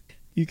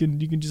 you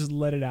can just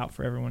let it out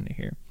for everyone to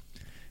hear.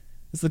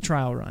 It's the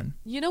trial run.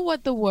 You know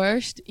what the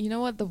worst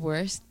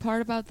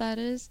part about that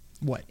is?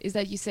 What? Is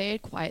that you say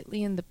it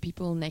quietly and the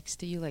people next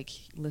to you like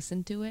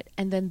listen to it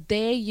and then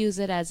they use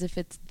it as if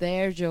it's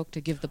their joke to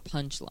give the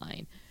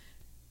punchline.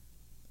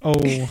 Oh,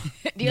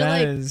 You're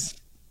like,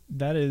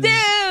 that is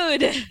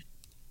dude.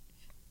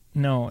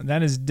 no,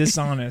 that is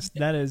dishonest.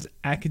 That is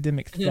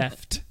academic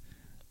theft.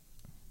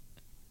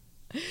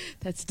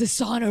 That's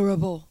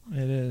dishonorable.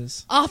 It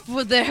is. Off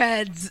with their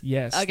heads.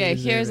 Yes. they Okay,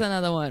 deserve here's it.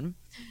 another one.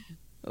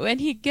 When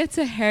he gets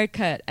a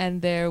haircut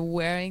and they're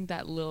wearing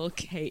that little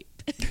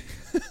cape.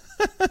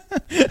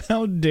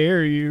 How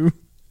dare you?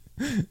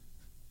 How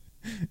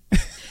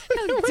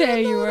dare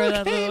you wear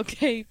that little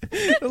cape?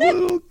 A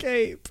little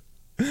cape.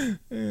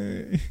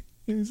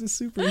 He's a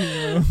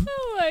superhero.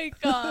 Oh my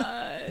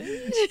god.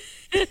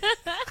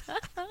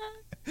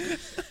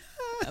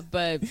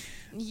 But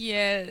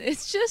yeah,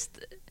 it's just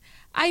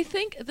I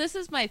think this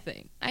is my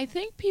thing. I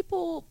think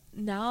people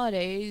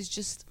nowadays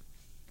just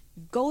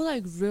go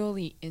like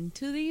really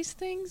into these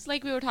things.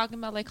 Like we were talking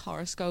about like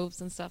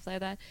horoscopes and stuff like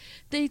that.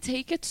 They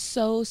take it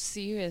so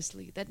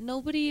seriously that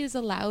nobody is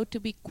allowed to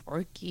be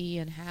quirky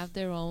and have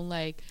their own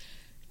like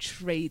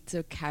traits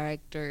or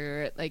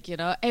character. Like, you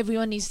know,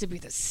 everyone needs to be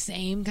the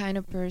same kind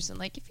of person.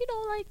 Like if you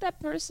don't like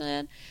that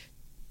person,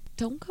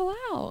 don't go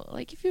out.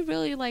 Like if you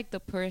really like the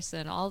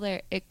person, all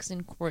their icks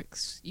and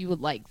quirks, you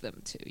would like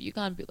them too. You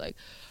can't be like,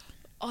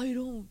 I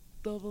don't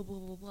blah blah blah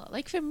blah blah.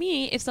 Like for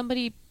me, if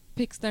somebody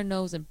picks their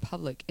nose in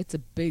public, it's a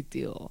big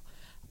deal.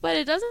 But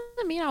it doesn't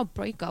mean I'll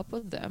break up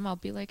with them. I'll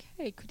be like,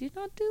 hey, could you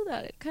not do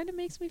that? It kind of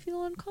makes me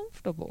feel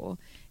uncomfortable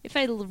if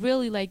I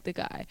really like the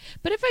guy.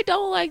 But if I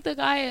don't like the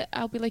guy,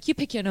 I'll be like, you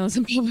pick your nose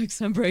in public,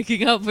 so I'm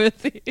breaking up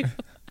with you.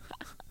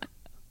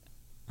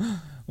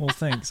 Well,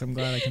 thanks. I'm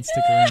glad I can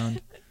stick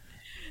around.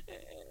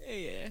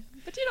 Yeah,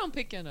 but you don't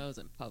pick your nose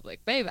in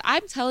public, babe.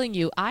 I'm telling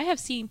you, I have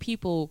seen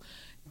people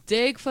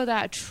dig for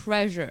that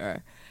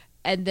treasure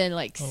and then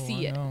like Oh,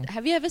 see I it. know.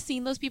 Have you ever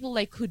seen those people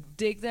like who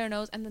dig their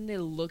nose and then they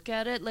look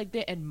at it like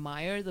they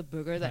admire the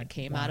booger that Like,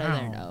 came out of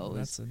their wow, nose?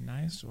 that's a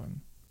nice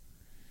one.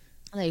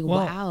 Like,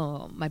 Well-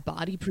 wow, my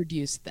body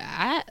produced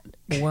that.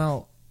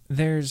 Well,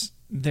 there's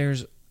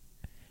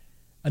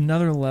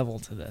another level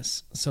to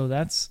this. So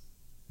that's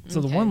the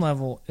Okay. one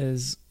level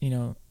is,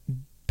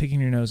 picking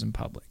your nose in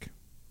public.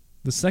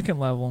 The second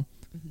level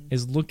Mm-hmm.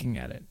 is looking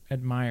at it,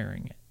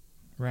 admiring it,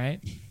 right?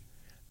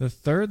 The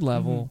third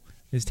level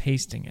is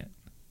tasting it.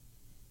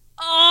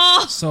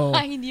 Oh, So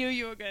I knew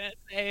you were gonna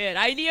say it.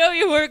 I knew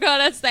you were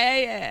gonna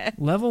say it.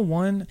 level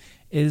 1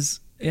 is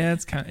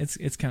it's kind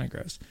of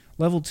gross.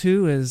 Level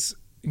 2 is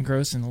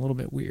gross and a little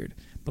bit weird.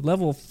 But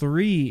level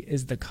 3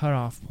 is the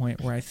cutoff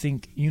point where I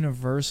think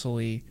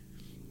universally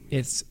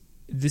this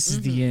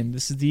is the end.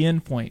 This is the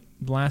end point.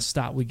 The last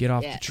stop. We get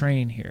off Yeah. the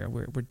train here.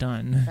 We're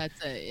done. That's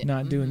it.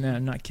 Not doing that.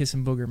 I'm not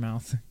kissing booger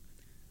mouth.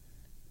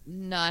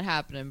 Not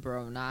happening,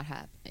 bro. Not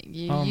happening.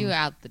 You Um,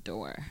 out the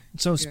door.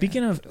 So You're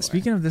speaking out of the door.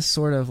 speaking of this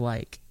sort of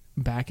like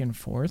back and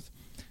forth,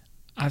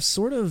 I've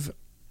sort of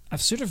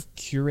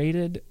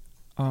curated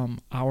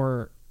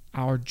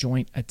our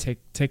joint at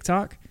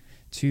TikTok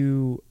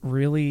to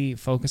really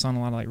focus on a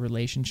lot of like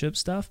relationship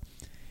stuff.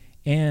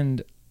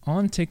 And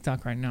on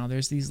TikTok right now,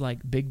 there's these like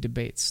big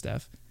debates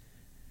stuff.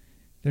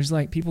 There's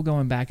like people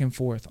going back and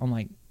forth on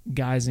like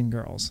guys and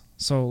girls.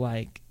 So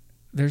like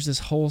there's this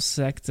whole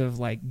sect of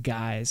like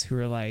guys who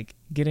are like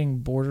getting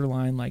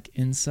borderline like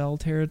incel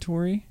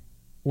territory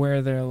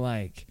where they're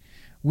like,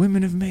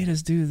 women have made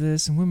us do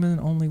this and women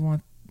only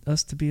want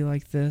us to be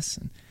like this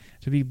and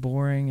to be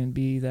boring and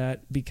be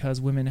that because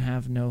women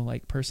have no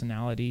like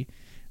personality.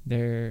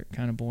 They're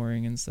kind of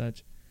boring and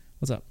such.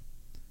 What's up?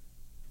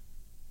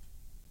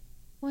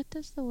 What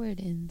does the word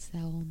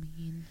incel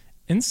mean?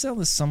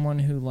 Incel is someone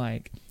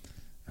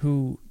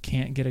who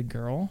can't get a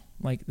girl.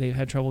 Like they've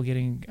had trouble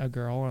getting a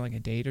girl or like a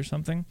date or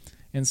something.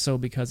 And so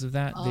because of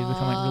that, they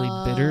become like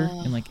really bitter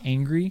and like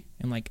angry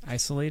and like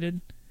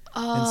isolated.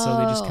 And so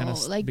they just kind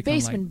of like become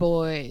basement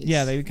boys.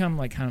 Yeah, they become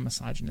like kind of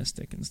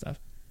misogynistic and stuff.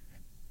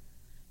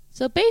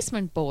 So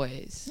basement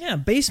boys. Yeah,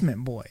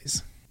 basement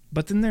boys.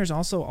 But then there's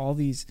also all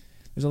these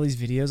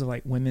videos of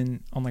like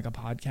women on like a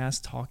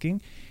podcast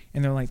talking,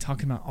 and they're like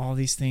talking about all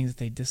these things that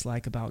they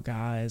dislike about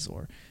guys,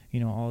 or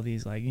all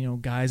these like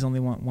guys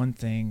only want one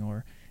thing,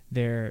 or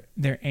they're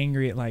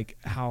angry at like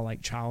how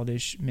like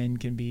childish men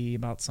can be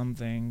about some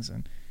things,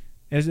 and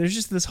there's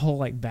just this whole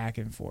like back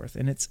and forth,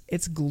 and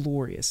it's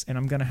glorious. And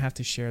I'm gonna have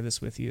to share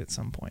this with you at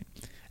some point,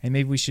 and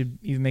maybe we should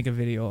even make a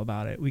video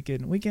about it. We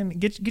can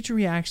get your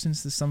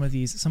reactions to some of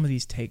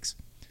these takes.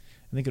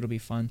 I think it'll be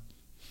fun.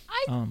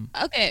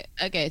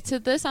 Okay. To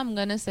this, I'm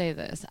gonna say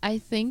this. I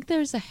think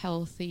there's a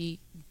healthy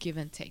give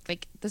and take.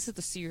 Like, this is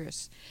the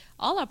serious.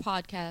 All our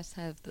podcasts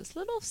have this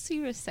little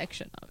serious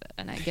section of it,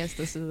 and I guess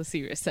this is the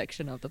serious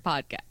section of the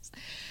podcast.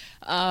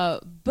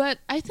 But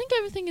I think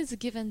everything is a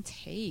give and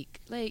take.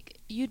 Like,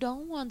 you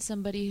don't want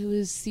somebody who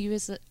is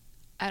serious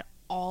at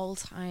all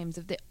times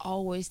if they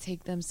always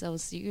take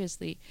themselves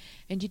seriously,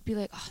 and you'd be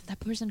like, oh, that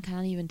person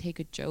can't even take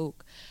a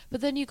joke.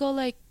 But then you go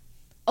like,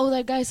 oh,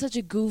 that guy's such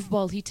a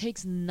goofball. He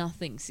takes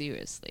nothing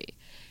seriously.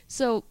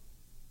 So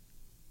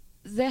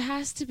there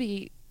has to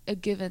be a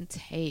give and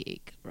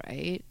take,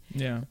 right?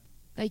 Yeah.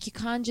 Like, you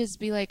can't just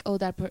be like, oh,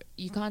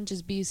 you can't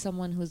just be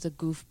someone who's a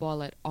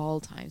goofball at all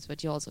times,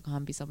 but you also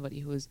can't be somebody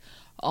who's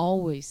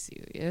always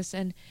serious.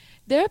 And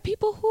there are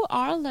people who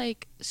are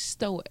like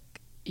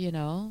stoic,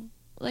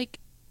 like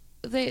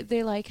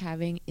they like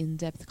having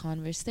in-depth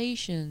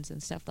conversations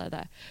and stuff like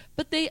that.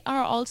 But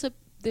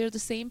they're the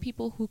same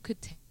people who could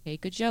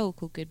take a joke,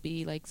 who could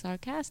be like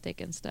sarcastic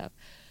and stuff.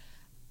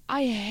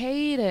 I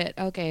hate it.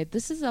 Okay,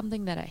 this is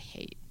something that I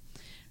hate.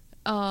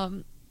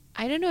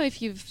 I don't know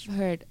if you've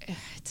heard,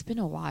 it's been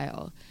a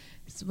while.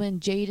 It's when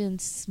Jaden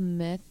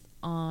Smith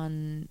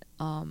on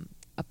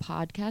a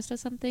podcast or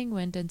something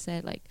went and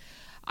said like,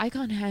 I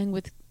can't hang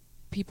with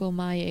people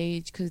my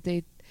age because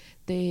they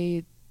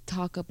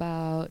talk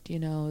about,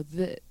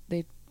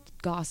 they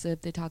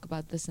gossip, they talk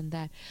about this and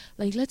that.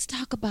 Like, let's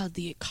talk about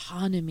the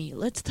economy,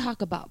 let's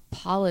talk about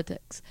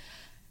politics.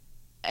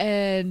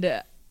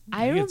 And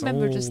I It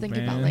remember gets just old,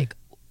 thinking about man. like,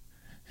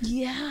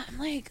 yeah, I'm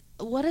like,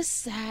 what a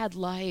sad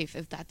life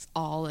if that's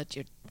all that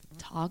you're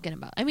talking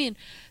about. I mean,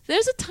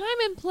 there's a time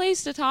and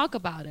place to talk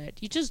about it.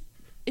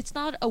 It's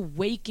not a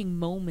waking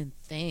moment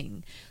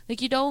thing.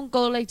 Like, you don't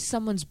go like to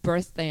someone's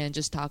birthday and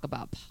just talk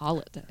about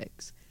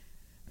politics.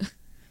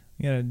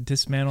 You gotta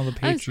dismantle the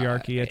I'm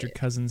patriarchy at sorry. your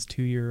cousin's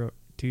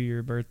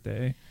two-year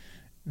birthday.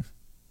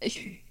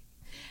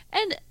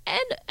 And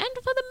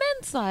for the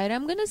men's side,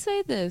 I'm gonna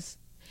say this: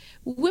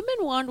 women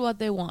want what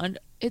they want.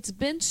 It's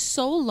been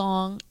so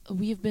long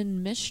we've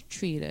been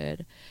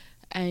mistreated,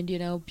 and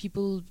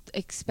people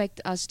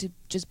expect us to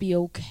just be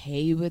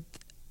okay with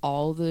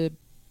all the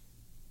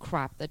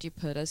crap that you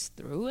put us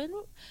through. And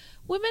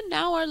women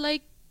now are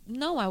like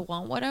no, I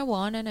want what I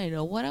want and I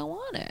know what I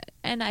want it.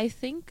 And I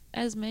think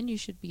as men, you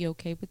should be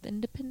okay with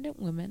independent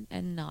women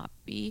and not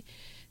be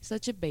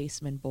such a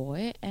basement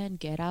boy and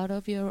get out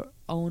of your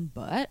own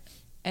butt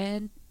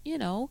and,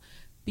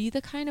 be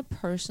the kind of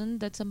person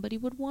that somebody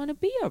would want to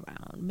be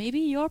around. Maybe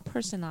your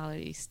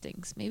personality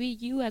stinks. Maybe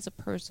you as a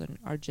person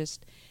are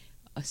just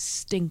a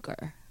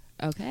stinker.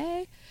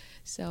 Okay?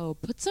 So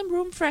put some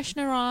room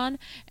freshener on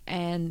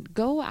and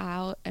go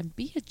out and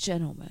be a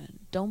gentleman.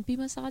 Don't be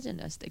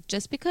misogynistic.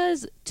 Just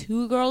because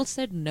two girls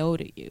said no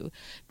to you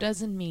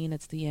doesn't mean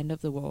it's the end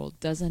of the world.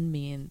 Doesn't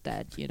mean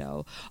that,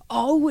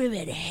 all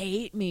women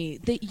hate me.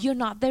 That you're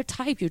not their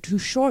type. You're too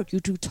short. You're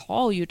too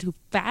tall. You're too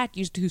fat.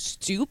 You're too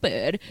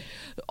stupid.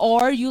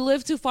 Or you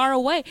live too far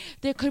away.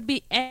 There could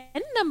be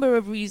any number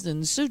of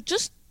reasons. So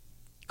just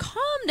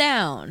calm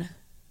down.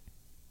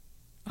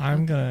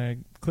 I'm going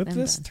to clip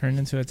this, turn it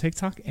into a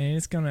TikTok, and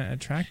it's going to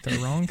attract the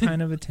wrong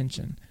kind of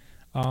attention.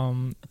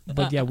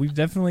 But yeah, we've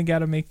definitely got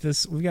to make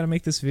this. We've got to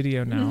make this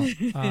video now.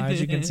 As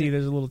you can see,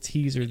 there's a little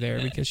teaser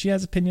there because she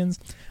has opinions.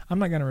 I'm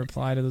not going to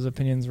reply to those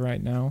opinions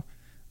right now.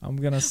 I'm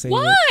going to save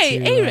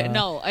it. Aaron,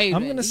 no, Aaron.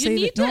 I'm going to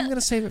save it. No, I'm going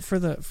to save it for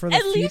the future.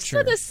 At least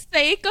for the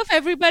sake of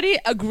everybody,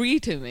 agree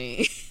to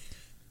me.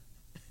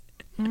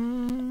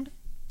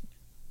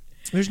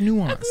 There's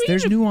nuance.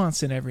 There's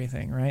nuance in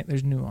everything, right?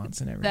 There's nuance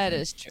in everything. That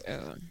is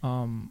true.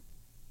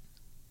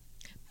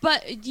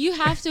 But you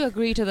have to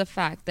agree to the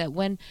fact that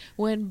when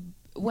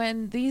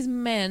these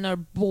men or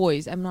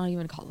boys, I'm not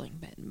even calling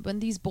men, when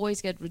these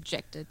boys get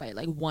rejected by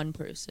like one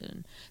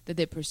person that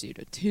they pursued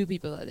or two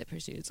people that they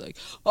pursued, it's like,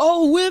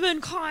 oh,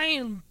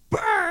 womankind,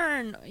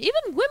 burn.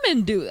 Even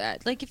women do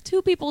that. Like if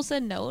two people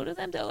said no to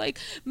them, they're like,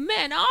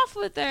 men, off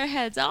with their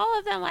heads. All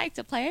of them like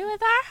to play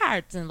with our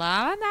hearts and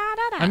blah, blah, blah,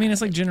 blah. I mean,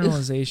 it's like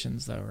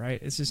generalizations though, right?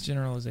 It's just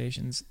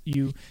generalizations.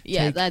 You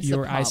take that's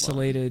your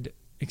isolated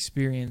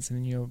experience and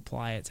then you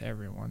apply it to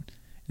everyone.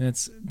 And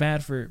it's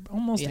bad for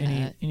almost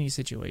any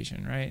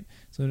situation, right?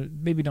 So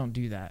maybe don't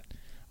do that.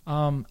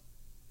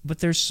 But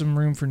there's some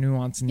room for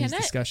nuance in these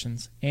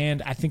discussions.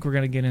 And I think we're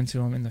going to get into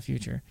them in the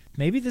future.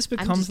 Maybe this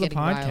becomes the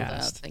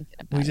podcast.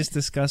 We just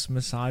discuss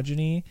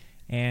misogyny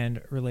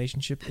and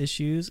relationship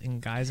issues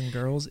and guys and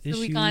girls issues.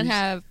 We can't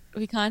have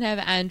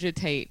Andrew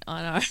Tate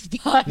on our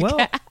podcast.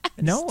 Well,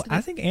 no,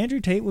 I think Andrew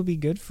Tate would be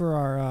good for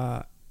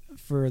our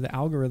for the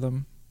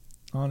algorithm.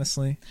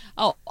 Honestly.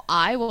 Oh,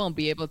 I won't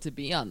be able to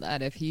be on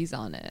that if he's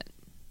on it.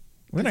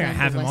 We're not going to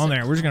have him on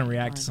there. We're just going to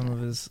react to some of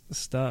his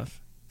stuff.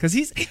 Because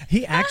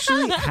he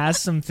actually has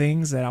some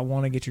things that I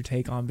want to get your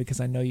take on because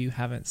I know you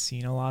haven't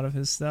seen a lot of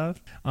his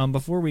stuff.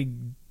 Before we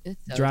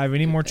drive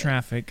any more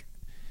traffic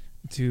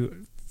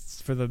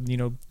for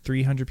the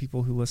 300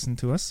 people who listen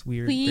to us, we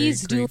are very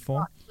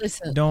grateful.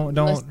 Listen.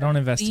 Don't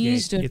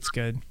investigate. It's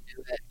good.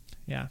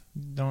 Yeah.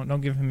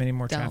 Don't give him any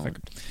more traffic.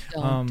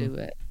 Don't do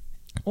it.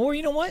 Or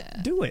you know what?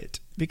 Yeah. Do it.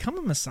 Become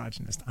a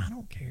misogynist. I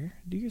don't care.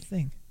 Do your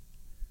thing.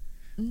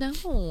 No.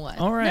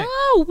 All right.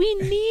 No, we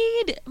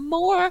need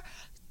more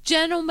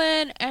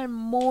gentlemen and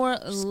more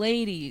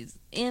ladies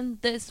in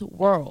this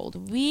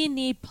world. We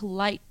need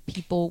polite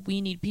people. We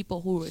need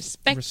people who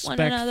respect one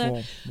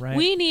another. Right?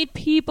 We need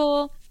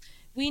people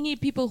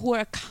who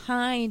are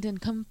kind and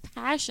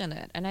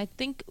compassionate. And I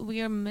think we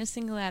are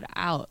missing that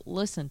out.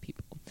 Listen,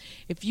 people.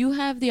 If you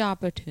have the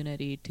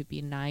opportunity to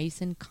be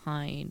nice and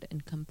kind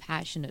and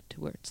compassionate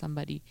towards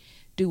somebody,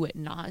 do it.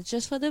 Not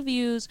just for the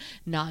views,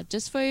 not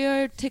just for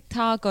your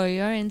TikTok or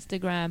your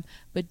Instagram,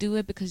 but do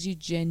it because you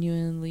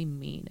genuinely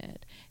mean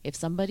it. If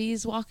somebody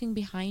is walking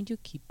behind you,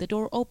 keep the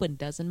door open.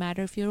 Doesn't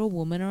matter if you're a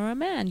woman or a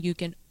man. You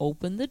can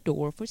open the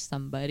door for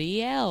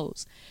somebody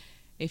else.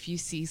 If you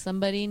see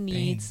somebody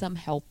needs some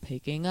help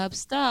picking up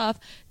stuff,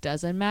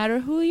 doesn't matter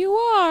who you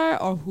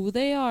are or who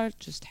they are,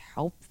 just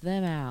help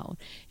them out.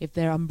 If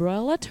their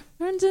umbrella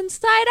turns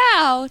inside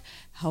out,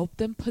 help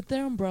them put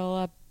their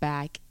umbrella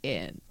back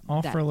in.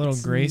 Offer a little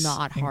grace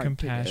and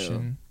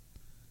compassion.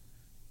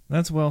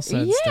 That's well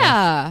said, yeah.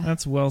 Steph.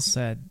 That's well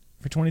said.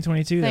 For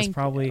 2022, that's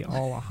probably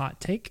all a hot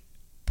take,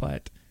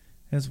 but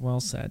it's well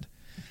said.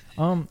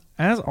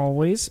 As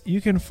always,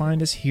 you can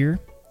find us here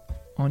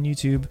on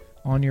YouTube,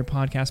 on your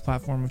podcast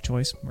platform of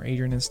choice. We're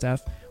Adrian and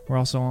Steph. We're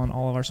also on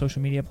all of our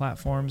social media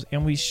platforms,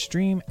 and we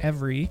stream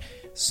every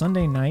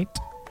Sunday night,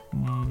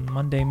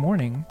 Monday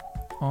morning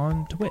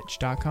on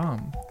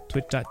twitch.com,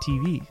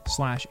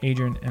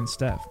 twitch.tv/Adrian and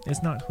Steph.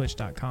 It's not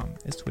twitch.com,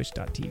 it's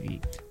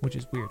twitch.tv, which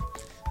is weird.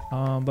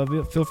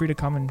 But feel free to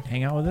come and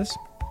hang out with us,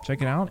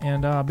 check it out,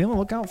 and be on the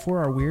lookout for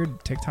our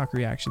weird TikTok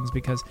reactions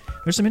because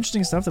there's some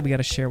interesting stuff that we got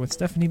to share with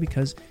Stephanie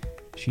because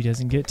she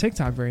doesn't get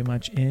TikTok very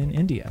much in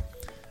India.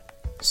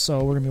 So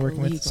we're going to be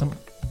working with some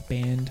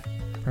banned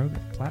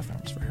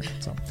platforms for her.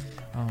 So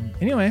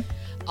anyway.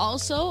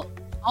 Also,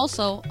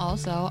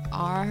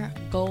 our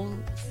goal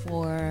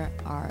for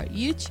our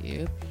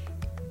YouTube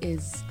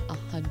is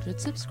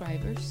 100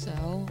 subscribers.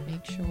 So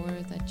make sure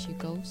that you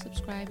go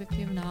subscribe if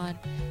you've not.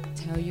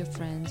 Tell your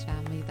friends,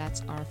 family.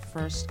 That's our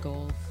first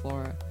goal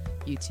for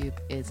YouTube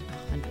is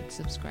 100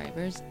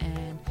 subscribers.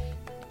 And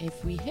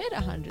if we hit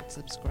 100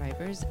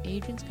 subscribers,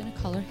 Adrian's gonna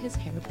color his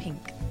hair pink.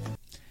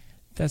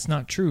 That's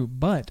not true,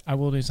 but I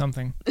will do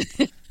something.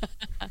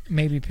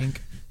 Maybe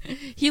pink.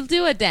 He'll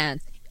do a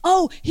dance.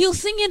 Oh, he'll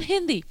sing in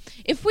Hindi.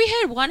 If we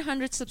hit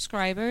 100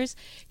 subscribers,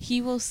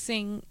 he will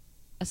sing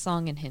a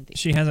song in Hindi.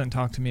 She hasn't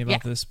talked to me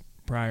about this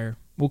prior.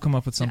 We'll come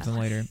up with something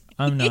later.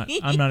 I'm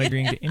not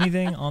agreeing to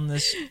anything on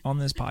this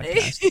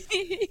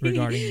podcast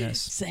regarding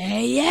this.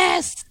 Say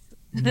yes.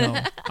 No,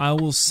 I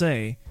will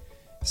say,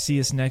 see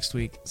us next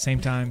week, same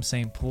time,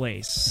 same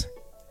place,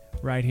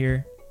 right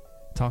here.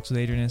 Talks with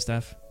Adrian and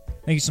Steph.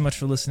 Thank you so much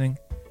for listening.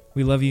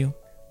 We love you.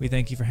 We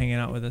thank you for hanging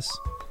out with us.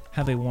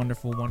 Have a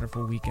wonderful,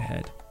 wonderful week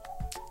ahead.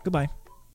 Goodbye.